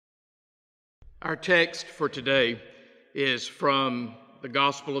Our text for today is from the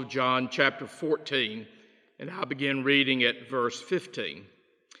Gospel of John, chapter 14, and I'll begin reading at verse 15.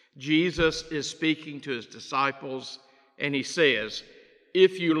 Jesus is speaking to his disciples, and he says,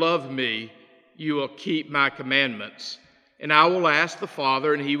 "If you love me, you will keep my commandments, and I will ask the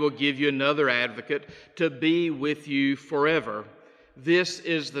Father, and he will give you another advocate to be with you forever. This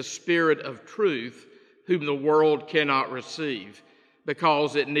is the Spirit of truth, whom the world cannot receive,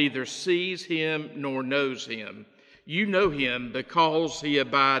 because it neither sees him nor knows him. You know him because he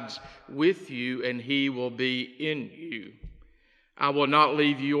abides with you, and he will be in you. I will not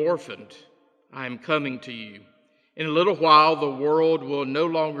leave you orphaned. I am coming to you. In a little while the world will no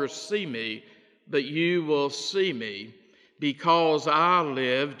longer see me, but you will see me. Because I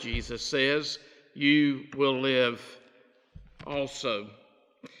live," Jesus says, "you will live also."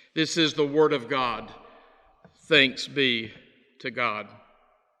 This is the word of God. Thanks be to God.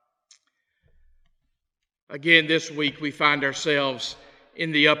 Again, this week we find ourselves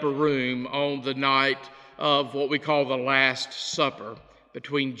in the upper room on the night of what we call the Last Supper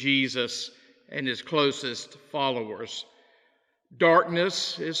between Jesus and his closest followers.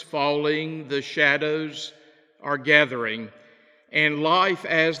 Darkness is falling, the shadows are gathering, and life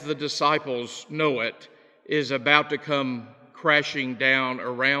as the disciples know it is about to come crashing down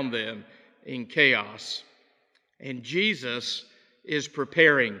around them in chaos. And Jesus is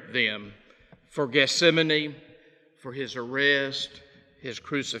preparing them for Gethsemane, for his arrest, his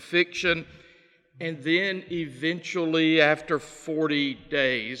crucifixion, and then eventually after 40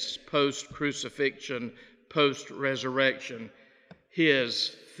 days post-crucifixion, post-resurrection, his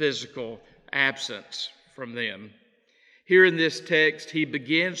physical absence from them. Here in this text, he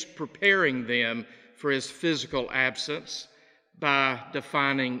begins preparing them for his physical absence by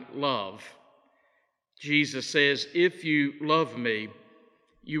defining love. Jesus says, "If you love me,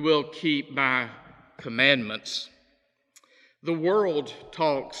 you will keep my commandments." The world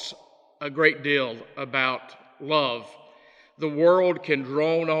talks a great deal about love. The world can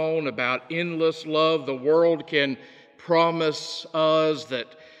drone on about endless love. The world can promise us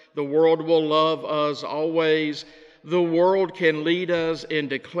that the world will love us always. The world can lead us in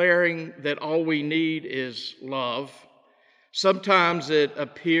declaring that all we need is love. Sometimes it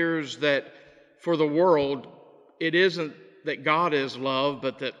appears that for the world, it isn't that God is love,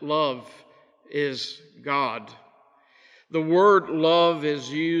 but that love is God. The word love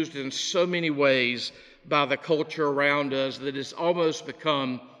is used in so many ways by the culture around us that it's almost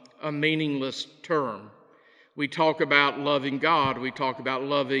become a meaningless term. We talk about loving God, we talk about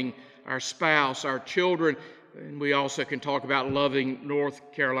loving our spouse, our children, and we also can talk about loving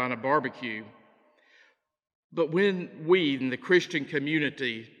North Carolina barbecue. But when we in the Christian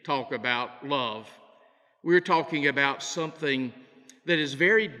community talk about love, we're talking about something that is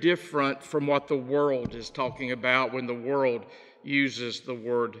very different from what the world is talking about when the world uses the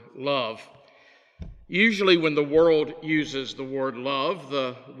word love. Usually when the world uses the word love,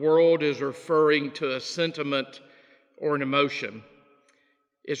 the world is referring to a sentiment or an emotion.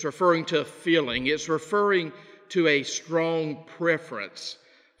 It's referring to a feeling. It's referring to a strong preference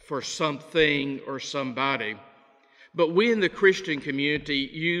for something or somebody. But we in the Christian community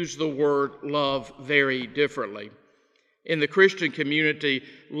use the word love very differently. In the Christian community,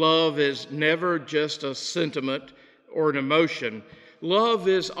 love is never just a sentiment or an emotion. Love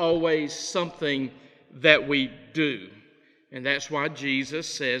is always something that we do. And that's why Jesus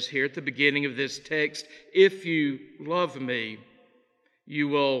says here at the beginning of this text, "If you love me, you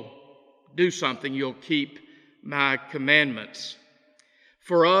will do something. You'll keep my commandments."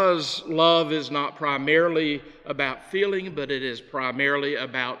 For us, love is not primarily about feeling, but it is primarily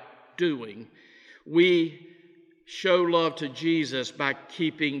about doing. We show love to Jesus by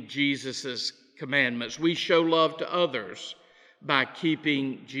keeping Jesus' commandments. We show love to others by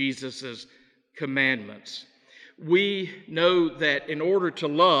keeping Jesus' commandments. We know that in order to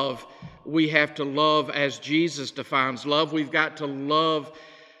love, we have to love as Jesus defines love. We've got to love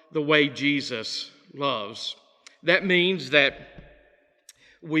the way Jesus loves. That means that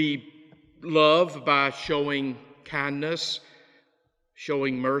we love by showing kindness,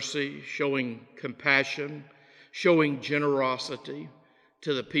 showing mercy, showing compassion, showing generosity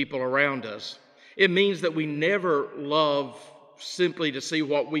to the people around us. It means that we never love simply to see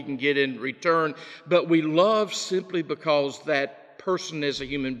what we can get in return, but we love simply because that person is a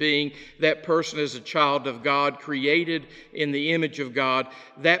human being, that person is a child of God, created in the image of God.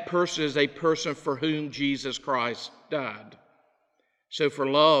 That person is a person for whom Jesus Christ died. So for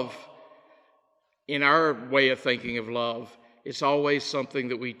love, in our way of thinking of love, it's always something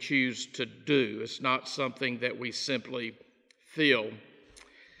that we choose to do. It's not something that we simply feel.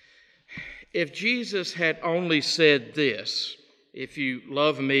 If Jesus had only said this, "If you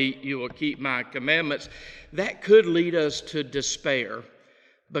love me, you will keep my commandments," that could lead us to despair,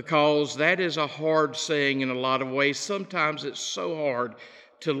 because that is a hard saying in a lot of ways. Sometimes it's so hard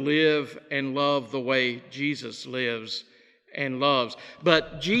to live and love the way Jesus lives and loves.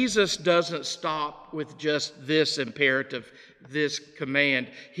 But Jesus doesn't stop with just this imperative, this command.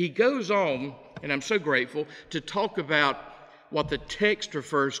 He goes on, and I'm so grateful, to talk about what the text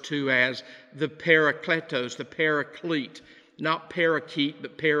refers to as the parakletos, the paraclete. Not parakeet,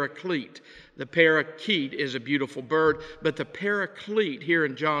 but paraclete. The parakeet is a beautiful bird, but the paraclete here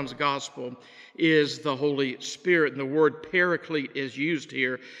in John's Gospel is the Holy Spirit. And the word paraclete is used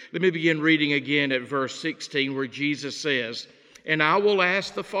here. Let me begin reading again at verse 16, where Jesus says, "And I will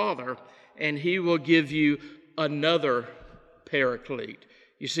ask the Father, and he will give you another paraclete."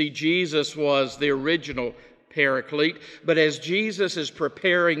 You see, Jesus was the original paraclete, but as Jesus is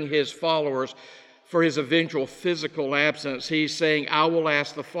preparing his followers for his eventual physical absence, he's saying, "I will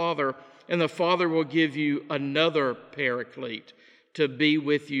ask the Father, and the Father will give you another paraclete to be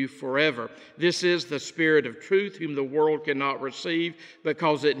with you forever. This is the Spirit of truth, whom the world cannot receive,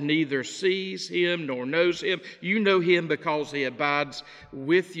 because it neither sees him nor knows him. You know him because he abides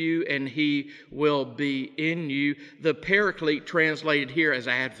with you, and he will be in you." The paraclete, translated here as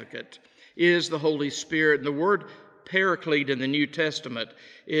advocate, is the Holy Spirit. And the word paraclete in the New Testament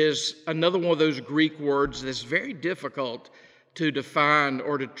is another one of those Greek words that's very difficult to define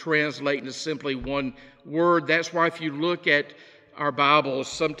or to translate into simply one word. That's why if you look at our Bibles,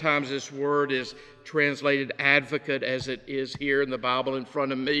 sometimes this word is translated advocate, as it is here in the Bible in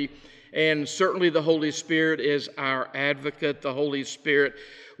front of me. And certainly the Holy Spirit is our advocate. The Holy Spirit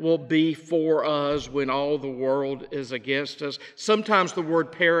will be for us when all the world is against us. Sometimes the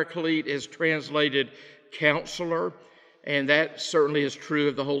word paraclete is translated counselor, and that certainly is true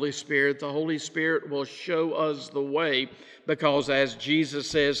of the Holy Spirit. The Holy Spirit will show us the way, because as Jesus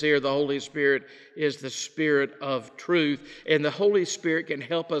says here, the Holy Spirit is the Spirit of truth, and the Holy Spirit can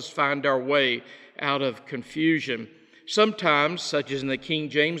help us find our way out of confusion. Sometimes, such as in the King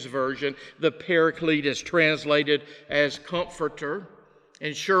James Version, the paraclete is translated as comforter,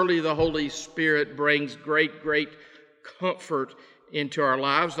 and surely the Holy Spirit brings great comfort into our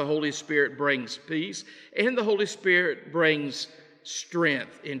lives. The Holy Spirit brings peace, and the Holy Spirit brings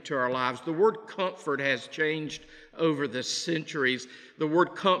strength into our lives. The word comfort has changed over the centuries. The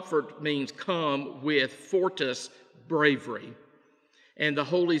word comfort means come with, fortis, bravery. And the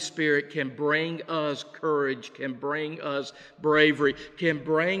Holy Spirit can bring us courage, can bring us bravery, can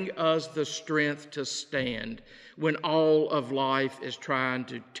bring us the strength to stand when all of life is trying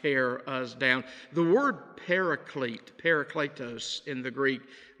to tear us down. The word paraclete, parakletos in the Greek,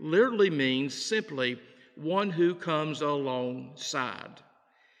 literally means simply one who comes alongside.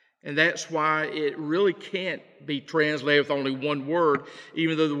 And that's why it really can't be translated with only one word,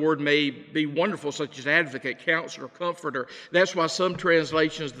 even though the word may be wonderful, such as advocate, counselor, comforter. That's why some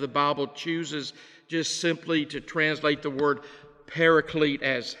translations of the Bible chooses just simply to translate the word paraclete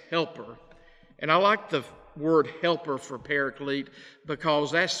as helper. And I like the word helper for paraclete,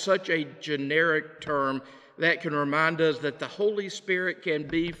 because that's such a generic term that can remind us that the Holy Spirit can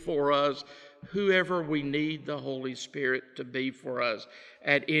be for us whoever we need the Holy Spirit to be for us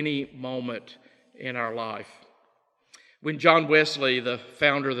at any moment in our life. When John Wesley, the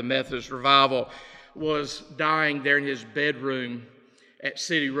founder of the Methodist Revival, was dying there in his bedroom at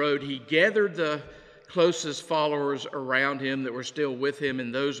City Road, he gathered the closest followers around him that were still with him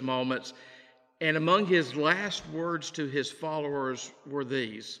in those moments. And among his last words to his followers were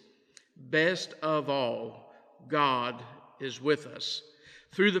these: "Best of all, God is with us."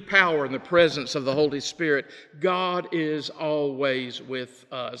 Through the power and the presence of the Holy Spirit, God is always with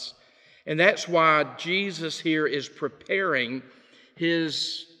us. And that's why Jesus here is preparing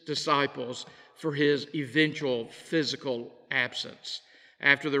his disciples for his eventual physical absence.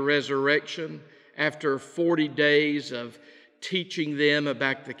 After the resurrection, after 40 days of teaching them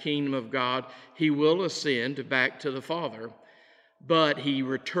about the kingdom of God, he will ascend back to the Father. But he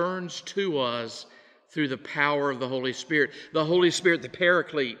returns to us through the power of the Holy Spirit. The Holy Spirit, the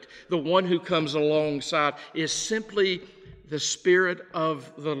paraclete, the one who comes alongside, is simply the Spirit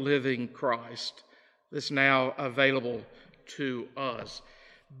of the living Christ that's now available to us.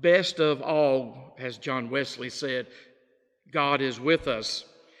 Best of all, as John Wesley said, God is with us.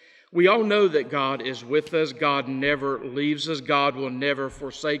 We all know that God is with us. God never leaves us. God will never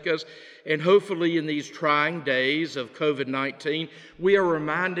forsake us. And hopefully in these trying days of COVID-19, we are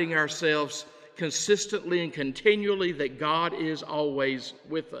reminding ourselves consistently and continually that God is always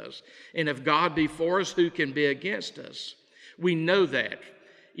with us. And if God be for us, who can be against us? We know that.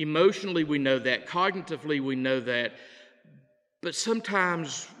 Emotionally, we know that. Cognitively, we know that. But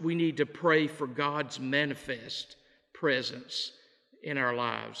sometimes we need to pray for God's manifest presence in our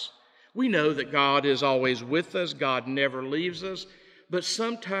lives. We know that God is always with us. God never leaves us. But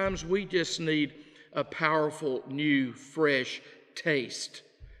sometimes we just need a powerful, new, fresh taste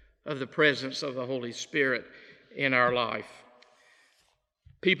of the presence of the Holy Spirit in our life.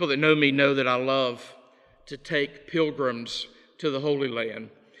 People that know me know that I love to take pilgrims to the Holy Land,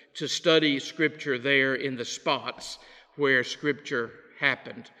 to study Scripture there in the spots where Scripture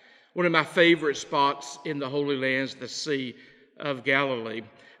happened. One of my favorite spots in the Holy Land is the Sea of Galilee.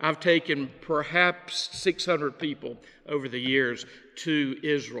 I've taken perhaps 600 people over the years to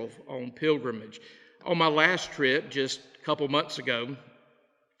Israel on pilgrimage. On my last trip, just a couple months ago,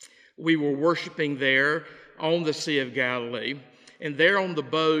 we were worshiping there on the Sea of Galilee. And there on the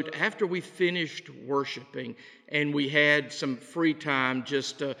boat, after we finished worshiping and we had some free time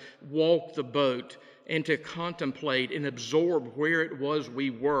just to walk the boat and to contemplate and absorb where it was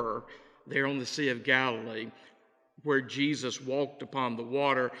we were there on the Sea of Galilee, where Jesus walked upon the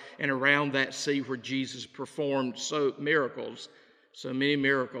water, and around that sea where Jesus performed so many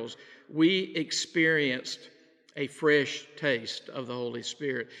miracles, we experienced a fresh taste of the Holy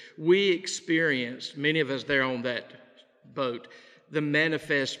Spirit. We experienced, many of us there on that boat, the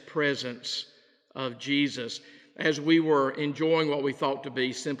manifest presence of Jesus. As we were enjoying what we thought to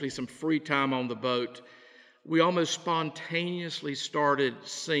be simply some free time on the boat, we almost spontaneously started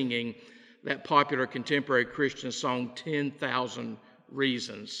singing that popular contemporary Christian song, 10,000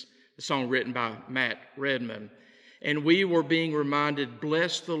 Reasons, a song written by Matt Redman. And we were being reminded,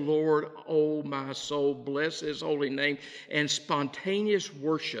 bless the Lord, O my soul, bless his holy name. And spontaneous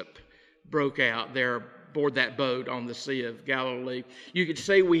worship broke out there aboard that boat on the Sea of Galilee. You could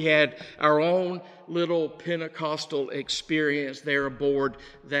say we had our own little Pentecostal experience there aboard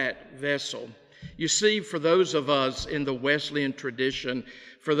that vessel. You see, for those of us in the Wesleyan tradition,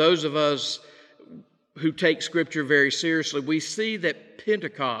 for those of us who take Scripture very seriously, we see that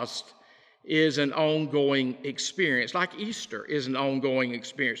Pentecost is an ongoing experience, like Easter is an ongoing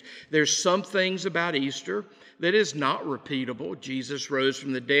experience. There's some things about Easter that is not repeatable. Jesus rose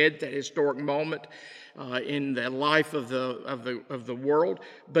from the dead, that historic moment in the life of the world.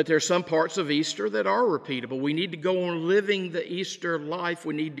 But there's some parts of Easter that are repeatable. We need to go on living the Easter life.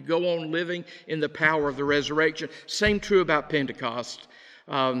 We need to go on living in the power of the resurrection. Same true about Pentecost.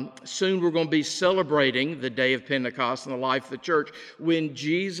 Soon we're going to be celebrating the day of Pentecost in the life of the church, when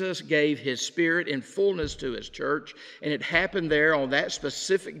Jesus gave his Spirit in fullness to his church, and it happened there on that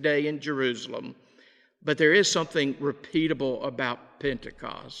specific day in Jerusalem. But there is something repeatable about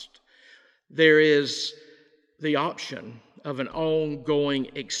Pentecost. There is the option of an ongoing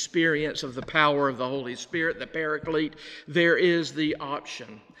experience of the power of the Holy Spirit, the Paraclete. There is the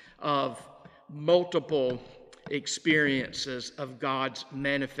option of multiple experiences of God's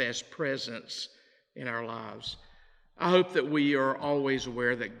manifest presence in our lives. I hope that we are always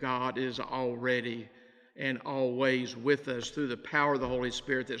aware that God is already and always with us through the power of the Holy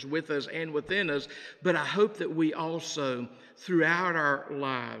Spirit that's with us and within us. But I hope that we also, throughout our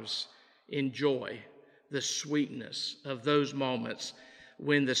lives, enjoy the sweetness of those moments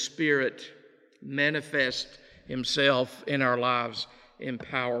when the Spirit manifests himself in our lives in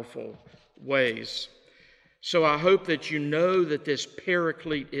powerful ways. So I hope that you know that this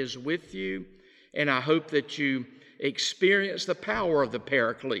Paraclete is with you, and I hope that you experience the power of the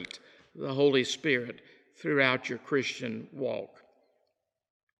Paraclete, the Holy Spirit, throughout your Christian walk.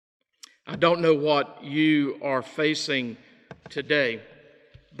 I don't know what you are facing today,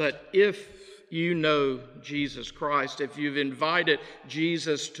 but if you know Jesus Christ, if you've invited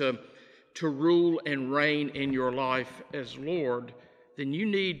Jesus to rule and reign in your life as Lord, then you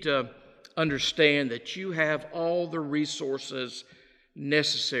need to understand that you have all the resources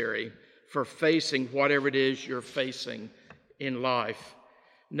necessary for facing whatever it is you're facing in life.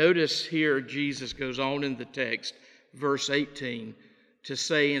 Notice here Jesus goes on in the text, verse 18, to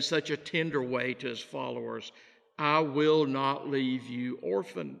say in such a tender way to his followers, I will not leave you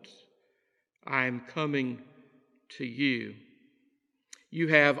orphaned. I am coming to you. You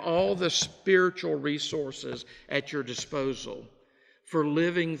have all the spiritual resources at your disposal for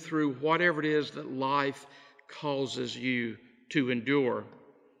living through whatever it is that life causes you to endure.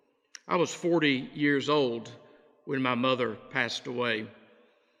 I was 40 years old when my mother passed away.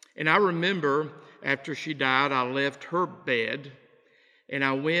 And I remember after she died, I left her bed and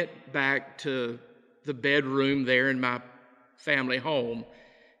I went back to the bedroom there in my family home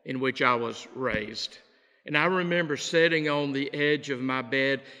in which I was raised. And I remember sitting on the edge of my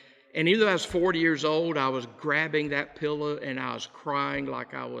bed And even though I was 40 years old, I was grabbing that pillow and I was crying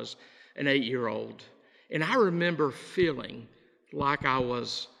like I was an 8-year-old. And I remember feeling like I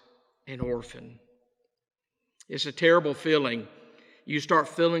was an orphan. It's a terrible feeling. You start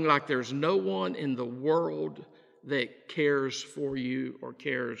feeling like there's no one in the world that cares for you or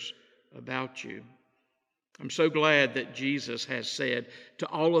cares about you. I'm so glad that Jesus has said to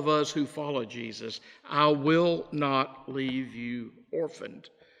all of us who follow Jesus, I will not leave you orphaned.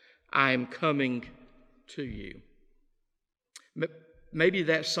 I am coming to you. Maybe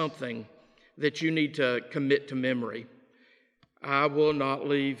that's something that you need to commit to memory. I will not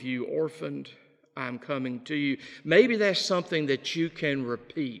leave you orphaned. I'm coming to you. Maybe that's something that you can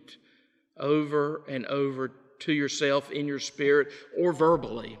repeat over and over to yourself in your spirit or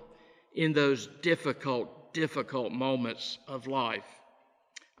verbally in those difficult moments of life.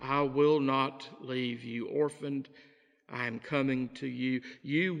 I will not leave you orphaned. I am coming to you.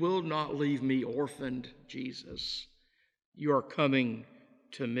 You will not leave me orphaned, Jesus. You are coming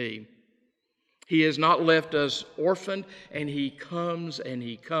to me. He has not left us orphaned, and he comes and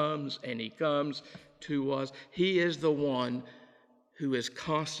he comes and he comes to us. He is the one who is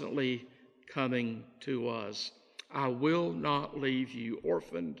constantly coming to us. I will not leave you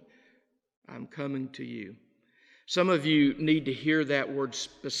orphaned. I'm coming to you. Some of you need to hear that word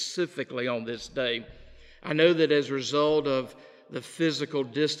specifically on this day. I know that as a result of the physical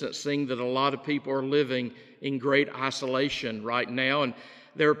distancing that a lot of people are living in great isolation right now, and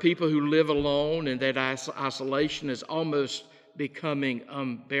there are people who live alone, and that isolation is almost becoming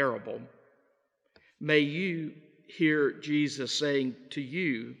unbearable. May you hear Jesus saying to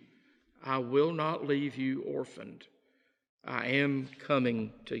you, I will not leave you orphaned. I am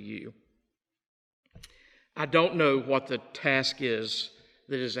coming to you. I don't know what the task is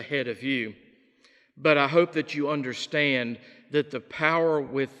that is ahead of you, but I hope that you understand that the power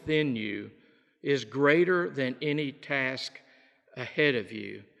within you is greater than any task ahead of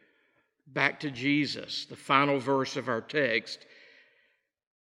you. Back to Jesus, the final verse of our text,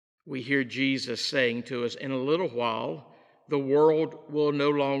 we hear Jesus saying to us, in a little while, the world will no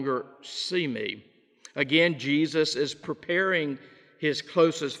longer see me. Again, Jesus is preparing his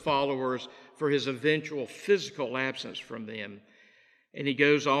closest followers for his eventual physical absence from them. And he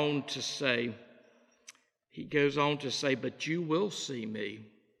goes on to say, but you will see me.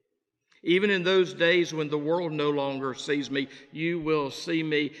 Even in those days when the world no longer sees me, you will see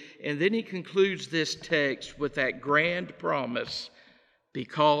me. And then he concludes this text with that grand promise,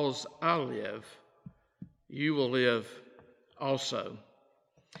 because I live, you will live also.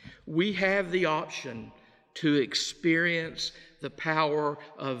 We have the option to experience the power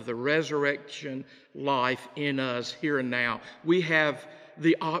of the resurrection life in us here and now. We have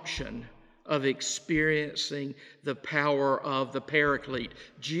the option of experiencing the power of the Paraclete,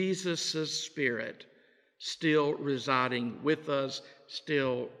 Jesus' Spirit, still residing with us,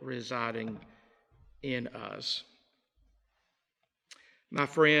 still residing in us. My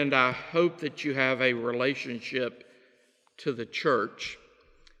friend, I hope that you have a relationship to the church.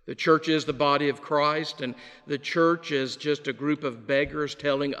 The church is the body of Christ, and the church is just a group of beggars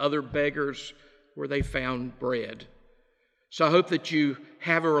telling other beggars where they found bread. So I hope that you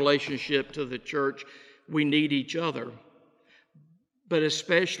have a relationship to the church. We need each other. But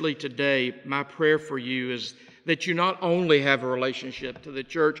especially today, my prayer for you is that you not only have a relationship to the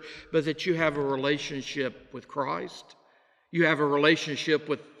church, but that you have a relationship with Christ. You have a relationship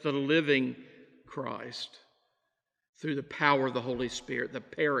with the living Christ through the power of the Holy Spirit, the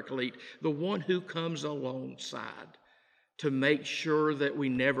Paraclete, the one who comes alongside to make sure that we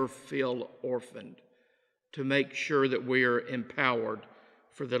never feel orphaned, to make sure that we are empowered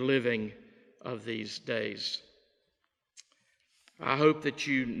for the living of these days. I hope that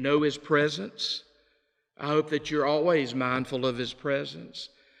you know his presence. I hope that you're always mindful of his presence.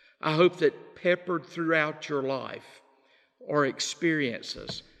 I hope that peppered throughout your life are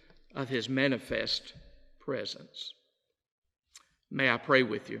experiences of his manifest presence. May I pray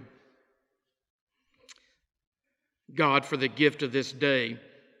with you. God, for the gift of this day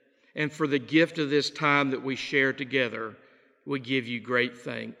and for the gift of this time that we share together, we give you great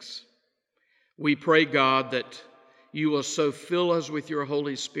thanks. We pray, God, that you will so fill us with your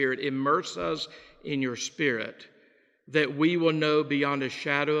Holy Spirit, immerse us in your Spirit, that we will know beyond a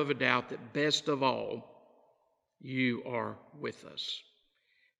shadow of a doubt that best of all, you are with us.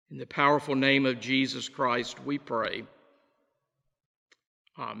 In the powerful name of Jesus Christ, we pray.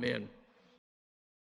 Amen.